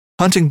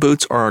Hunting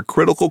boots are a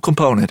critical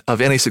component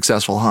of any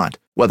successful hunt.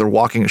 Whether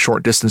walking a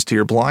short distance to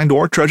your blind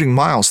or trudging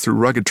miles through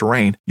rugged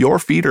terrain, your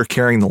feet are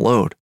carrying the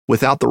load.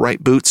 Without the right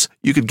boots,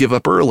 you could give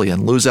up early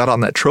and lose out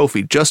on that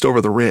trophy just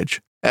over the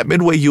ridge. At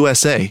Midway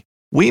USA,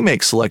 we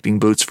make selecting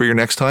boots for your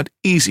next hunt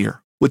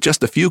easier. With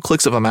just a few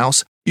clicks of a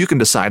mouse, you can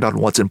decide on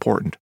what's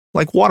important,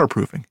 like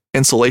waterproofing,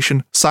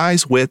 insulation,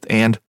 size, width,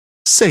 and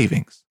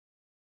savings.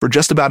 For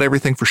just about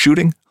everything for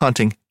shooting,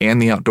 hunting,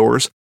 and the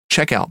outdoors,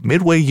 check out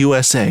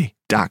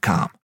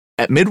MidwayUSA.com.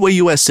 At Midway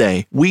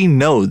USA, we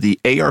know the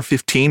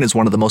AR-15 is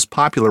one of the most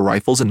popular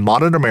rifles in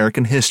modern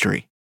American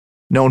history.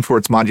 Known for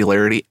its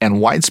modularity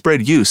and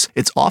widespread use,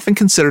 it's often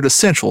considered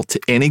essential to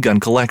any gun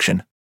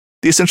collection.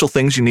 The essential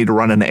things you need to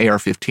run an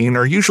AR-15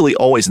 are usually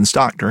always in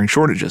stock during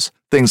shortages,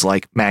 things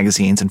like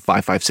magazines and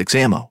 5.56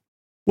 ammo.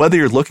 Whether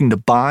you're looking to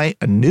buy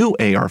a new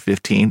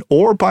AR-15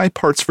 or buy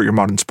parts for your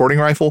modern sporting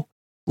rifle,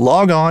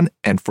 log on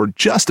and for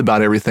just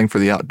about everything for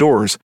the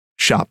outdoors,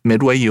 shop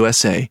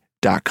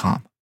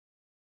MidwayUSA.com.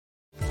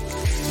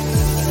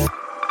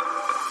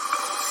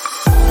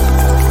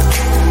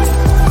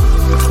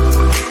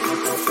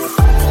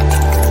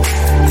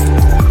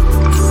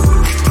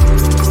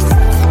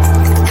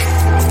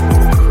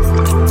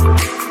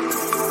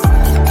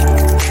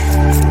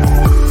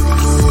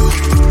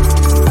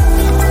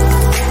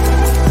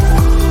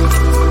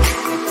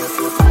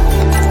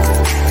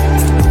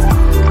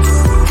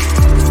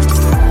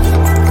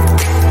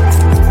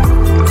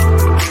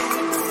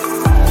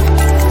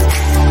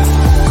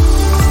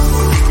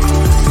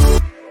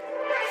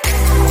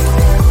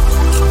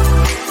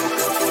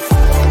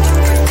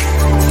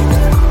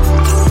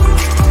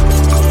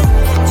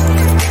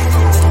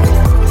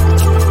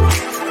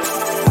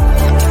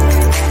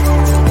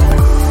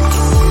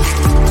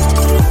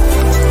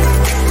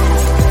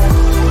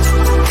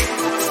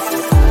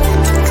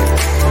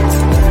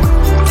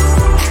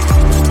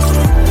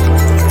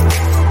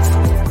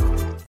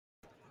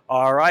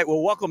 All right,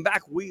 well, welcome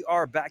back. We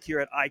are back here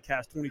at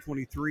ICAST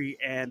 2023,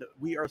 and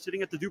we are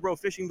sitting at the Dubrow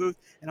Fishing booth,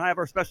 and I have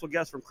our special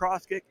guest from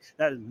Crosskix.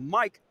 That is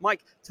Mike.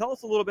 Mike, tell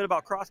us a little bit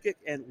about Crosskix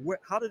and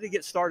how did it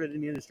get started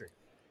in the industry?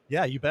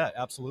 Yeah, you bet.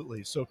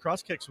 Absolutely. So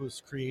Crosskix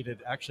was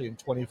created actually in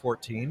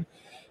 2014,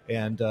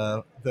 and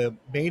the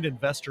main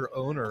investor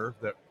owner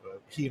that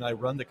he and I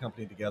run the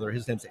company together,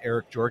 his name's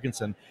Eric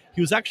Jorgensen.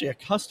 He was actually a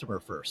customer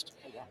first.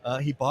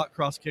 He bought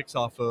Crosskix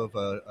off of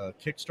a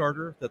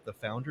Kickstarter that the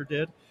founder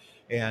did,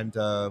 and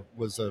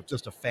was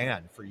just a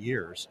fan for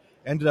years.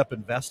 Ended up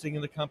investing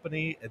in the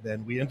company, and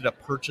then we ended up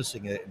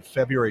purchasing it in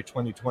February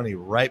 2020,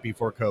 right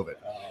before COVID.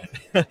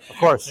 Of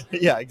course.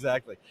 Yeah,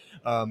 exactly.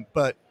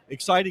 But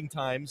exciting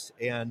times,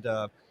 and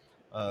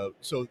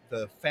so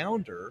the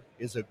founder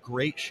is a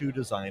great shoe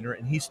designer,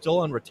 and he's still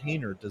on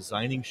retainer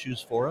designing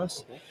shoes for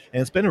us. Okay.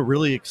 And it's been a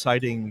really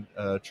exciting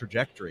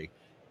trajectory.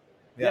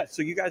 Yeah,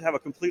 so you guys have a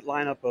complete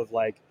lineup of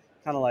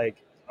kind of like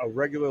a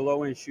regular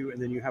low-end shoe,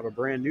 and then you have a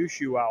brand new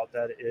shoe out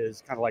that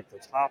is kind of like the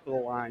top of the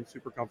line,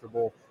 super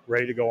comfortable,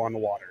 ready to go on the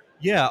water.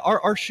 Yeah,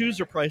 our shoes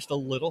are priced a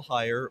little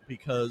higher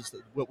because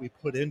what we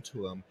put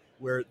into them,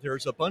 where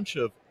there's a bunch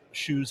of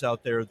shoes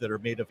out there that are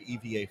made of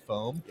EVA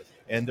foam,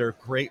 and they're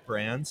great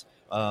brands,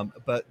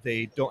 but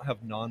they don't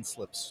have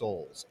non-slip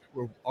soles.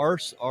 Our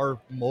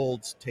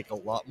molds take a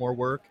lot more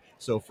work.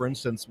 So for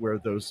instance, where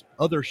those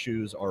other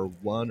shoes are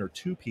 1 or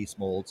 2 piece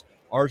molds,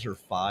 ours are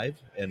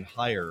 5 and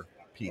higher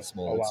piece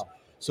molds. Oh, wow.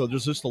 So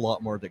there's just a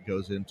lot more that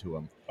goes into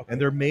them. Okay.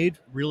 And they're made,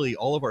 really,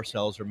 all of our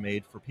styles are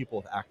made for people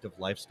with active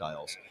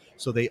lifestyles.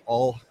 So they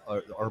all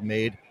are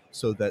made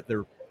so that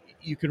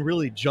you can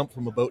really jump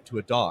from a boat to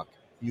a dock.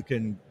 You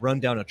can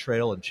run down a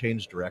trail and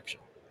change direction.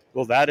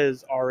 Well, that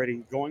is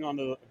already going on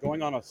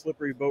a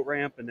slippery boat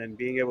ramp, and then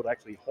being able to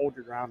actually hold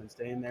your ground and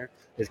stay in there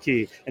is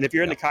key. And if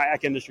you're in the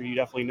kayak industry, you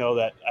definitely know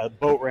that a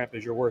boat ramp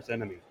is your worst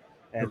enemy.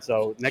 And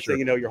so next thing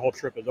you know, your whole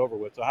trip is over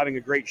with. So having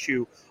a great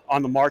shoe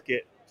on the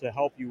market to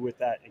help you with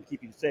that and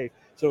keep you safe.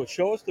 So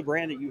show us the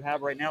brand that you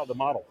have right now, the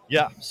model.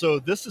 Yeah, so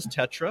this is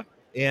Tetra,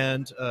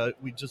 and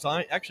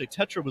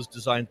Tetra was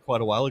designed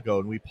quite a while ago,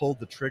 and we pulled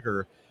the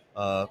trigger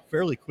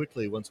fairly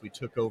quickly once we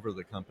took over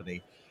the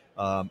company.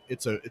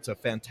 It's a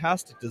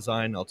fantastic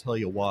design. I'll tell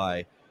you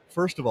why.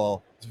 First of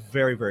all, it's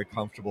very, very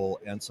comfortable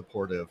and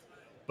supportive.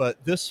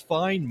 But this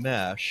fine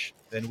mesh,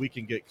 and we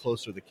can get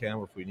closer to the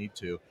camera if we need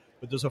to,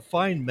 but there's a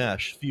fine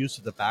mesh fused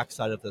to the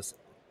backside of this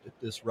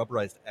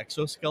rubberized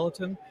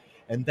exoskeleton,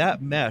 and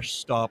that mesh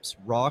stops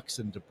rocks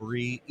and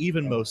debris,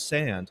 even most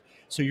sand,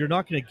 so you're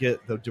not going to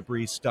get the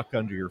debris stuck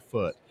under your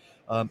foot.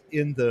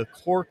 In the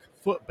cork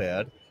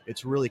footbed,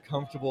 it's really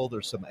comfortable.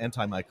 There's some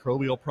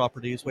antimicrobial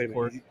properties. Wait a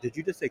minute, did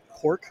you just say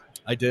cork?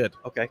 I did.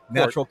 Okay.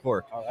 Natural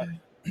cork. All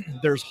right.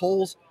 There's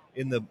holes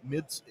in the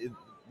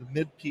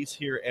mid piece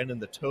here and in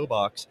the toe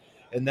box,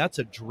 and that's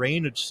a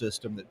drainage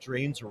system that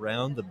drains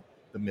around the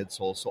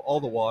midsole, so all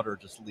the water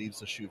just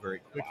leaves the shoe very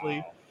quickly.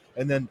 Wow.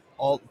 And then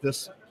all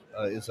this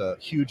is a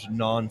huge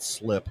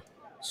non-slip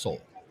sole.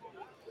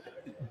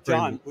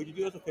 John, would you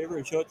do us a favor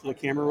and show it to the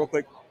camera real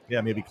quick? Yeah,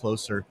 maybe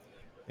closer.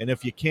 And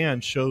if you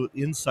can, show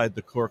inside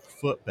the cork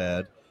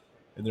footbed,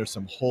 and there's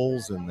some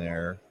holes in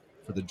there.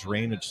 for the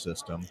drainage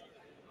system.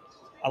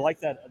 I like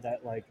that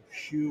like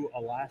shoe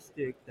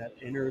elastic, that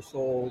inner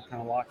sole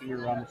kind of locking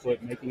you around the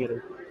foot, making it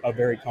a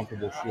very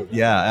comfortable shoe.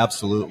 Yeah,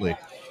 absolutely.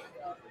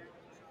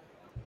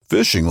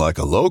 Fishing like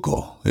a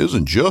local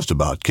isn't just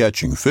about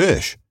catching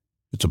fish.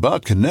 It's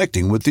about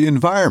connecting with the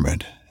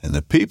environment and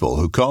the people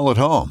who call it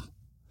home.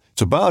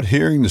 It's about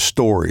hearing the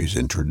stories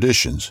and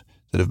traditions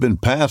that have been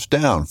passed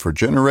down for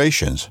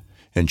generations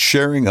and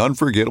sharing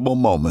unforgettable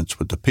moments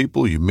with the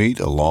people you meet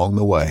along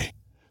the way.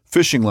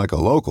 Fishing like a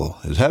local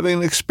is having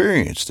an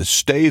experience that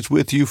stays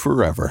with you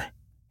forever.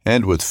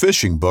 And with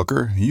Fishing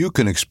Booker, you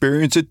can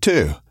experience it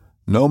too,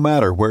 no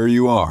matter where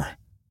you are.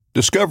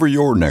 Discover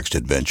your next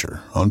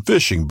adventure on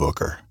Fishing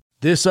Booker.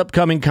 This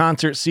upcoming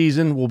concert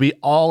season will be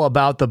all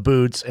about the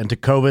boots, and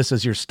Tecovas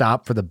is your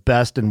stop for the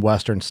best in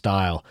Western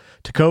style.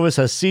 Tecovas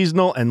has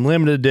seasonal and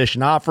limited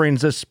edition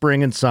offerings this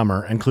spring and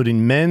summer,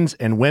 including men's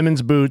and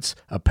women's boots,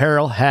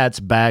 apparel, hats,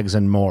 bags,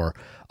 and more.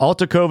 All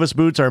Tecovas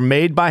boots are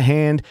made by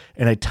hand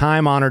in a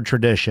time-honored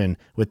tradition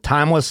with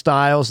timeless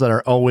styles that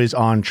are always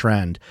on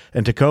trend.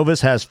 And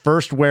Tecovas has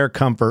first wear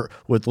comfort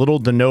with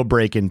little to no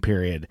break-in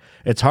period.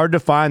 It's hard to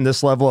find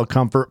this level of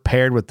comfort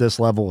paired with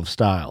this level of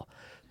style.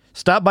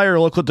 Stop by your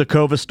local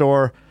Tecovas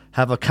store,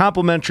 have a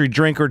complimentary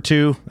drink or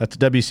two, that's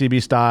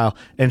WCB style,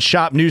 and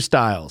shop new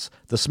styles.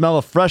 The smell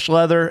of fresh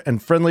leather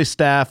and friendly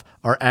staff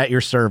are at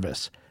your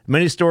service.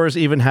 Many stores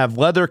even have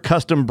leather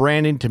custom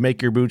branding to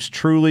make your boots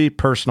truly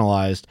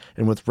personalized.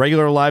 And with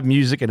regular live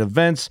music and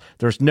events,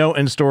 there's no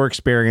in-store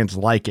experience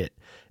like it.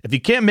 If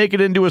you can't make it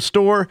into a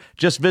store,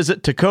 just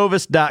visit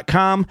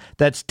tecovas.com.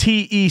 That's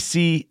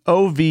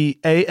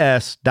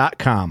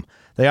TECOVAS.com.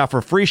 They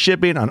offer free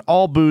shipping on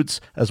all boots,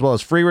 as well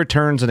as free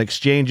returns and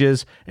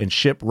exchanges, and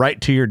ship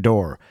right to your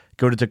door.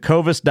 Go to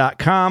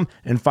tecovas.com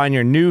and find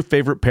your new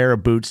favorite pair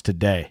of boots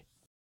today.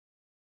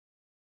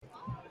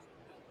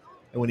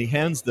 And when he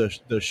hands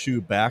the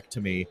shoe back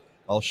to me,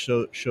 I'll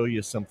show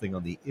you something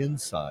on the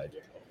inside.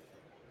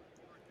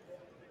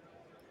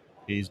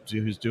 He's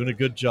doing a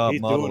good job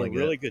modeling it. He's doing a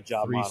really good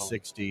job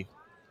 360.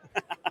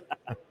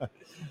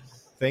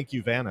 Thank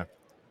you, Vanna.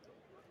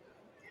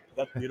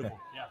 That's beautiful.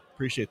 Yeah.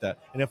 Appreciate that.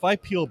 And if I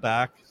peel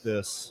back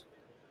this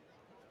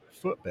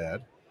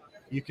footbed,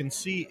 you can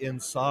see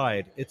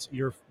inside,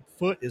 your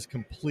foot is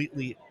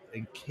completely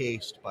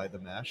encased by the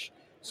mesh.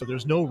 So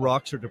there's no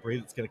rocks or debris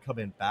that's going to come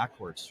in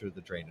backwards through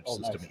the drainage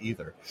system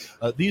either.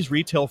 These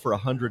retail for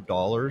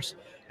 $100,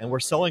 and we're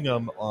selling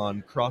them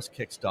on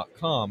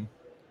Crosskix.com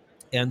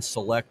and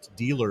select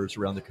dealers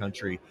around the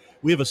country.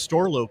 We have a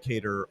store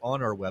locator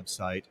on our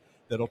website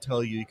that'll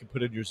tell you can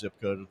put in your zip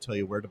code, it'll tell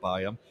you where to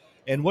buy them.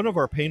 And one of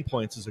our pain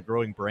points as a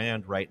growing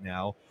brand right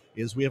now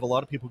is we have a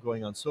lot of people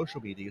going on social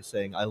media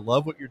saying, I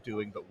love what you're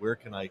doing, but where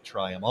can I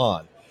try them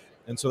on?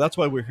 And so that's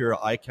why we're here at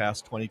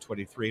ICAST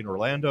 2023 in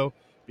Orlando,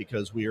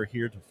 because we are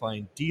here to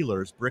find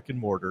dealers, brick and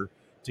mortar,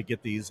 to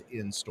get these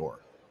in store.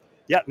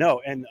 Yeah,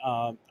 no, and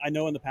I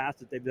know in the past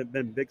that they've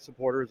been big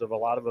supporters of a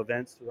lot of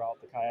events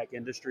throughout the kayak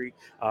industry.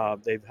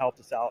 They've helped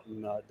us out,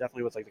 and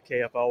definitely with like the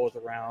KFL was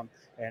around,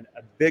 and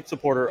a big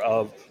supporter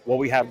of what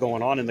we have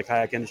going on in the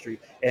kayak industry.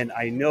 And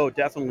I know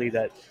definitely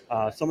that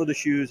some of the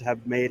shoes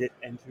have made it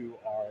into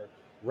our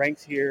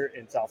ranks here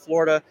in South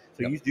Florida.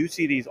 So you do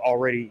see these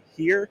already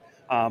here.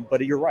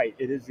 But you're right,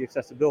 it is the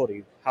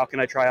accessibility. How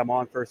can I try them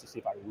on first to see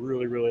if I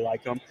really, really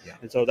like them? Yeah.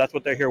 And so that's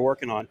what they're here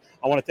working on.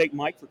 I want to thank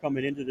Mike for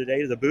coming into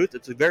today to the booth.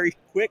 It's a very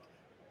quick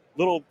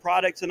little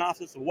product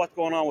synopsis of what's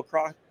going on with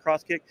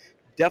Crosskix.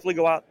 Definitely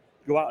go out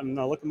and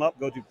look them up.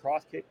 Go to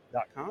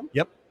crosskix.com.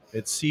 Yep,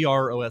 it's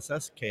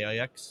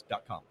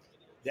CROSSKIX.com.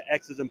 The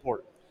X is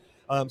important.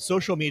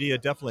 Social media,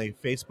 definitely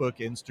Facebook,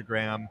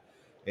 Instagram,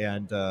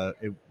 and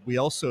we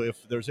also,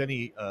 if there's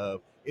any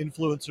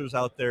influencers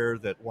out there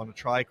that want to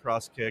try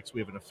Crosskix,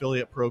 we have an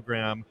affiliate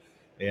program,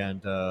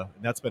 and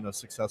that's been a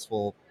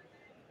successful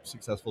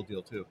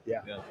deal too.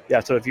 Yeah.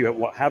 So if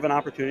you have an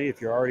opportunity,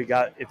 if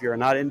you're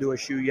not into a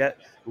shoe yet,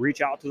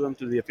 reach out to them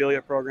through the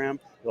affiliate program.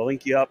 They'll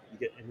link you up.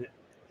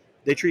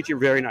 They treat you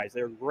very nice.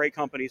 They're a great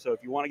company. So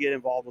if you want to get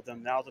involved with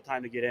them, now's the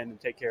time to get in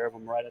and take care of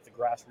them right at the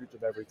grassroots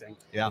of everything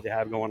that they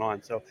have going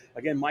on. So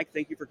again, Mike,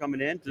 thank you for coming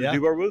in to the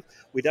Dubar booth.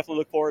 We definitely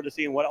look forward to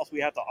seeing what else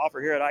we have to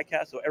offer here at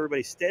ICAST. So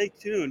everybody stay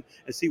tuned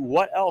and see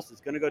what else is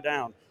going to go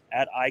down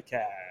at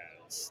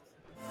ICAST.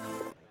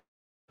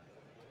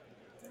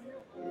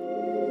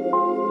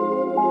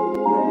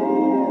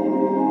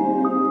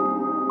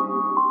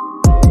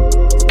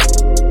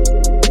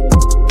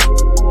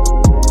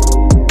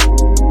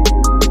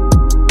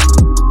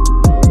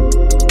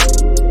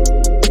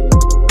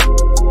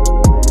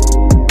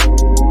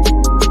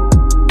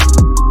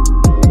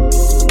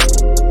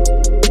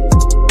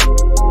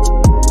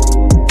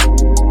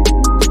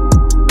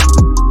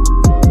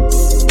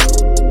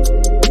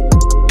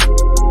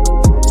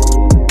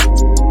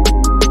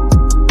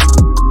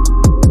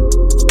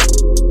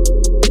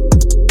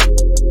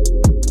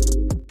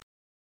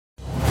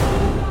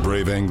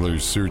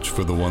 anglers search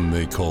for the one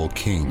they call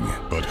king,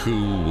 but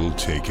who will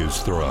take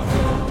his throne?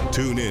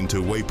 Tune in to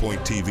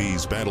Waypoint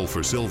TV's Battle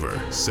for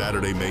Silver,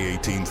 Saturday, May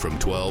 18th from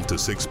 12 to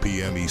 6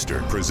 p.m.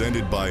 Eastern,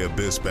 presented by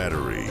Abyss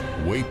Battery.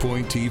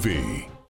 Waypoint TV.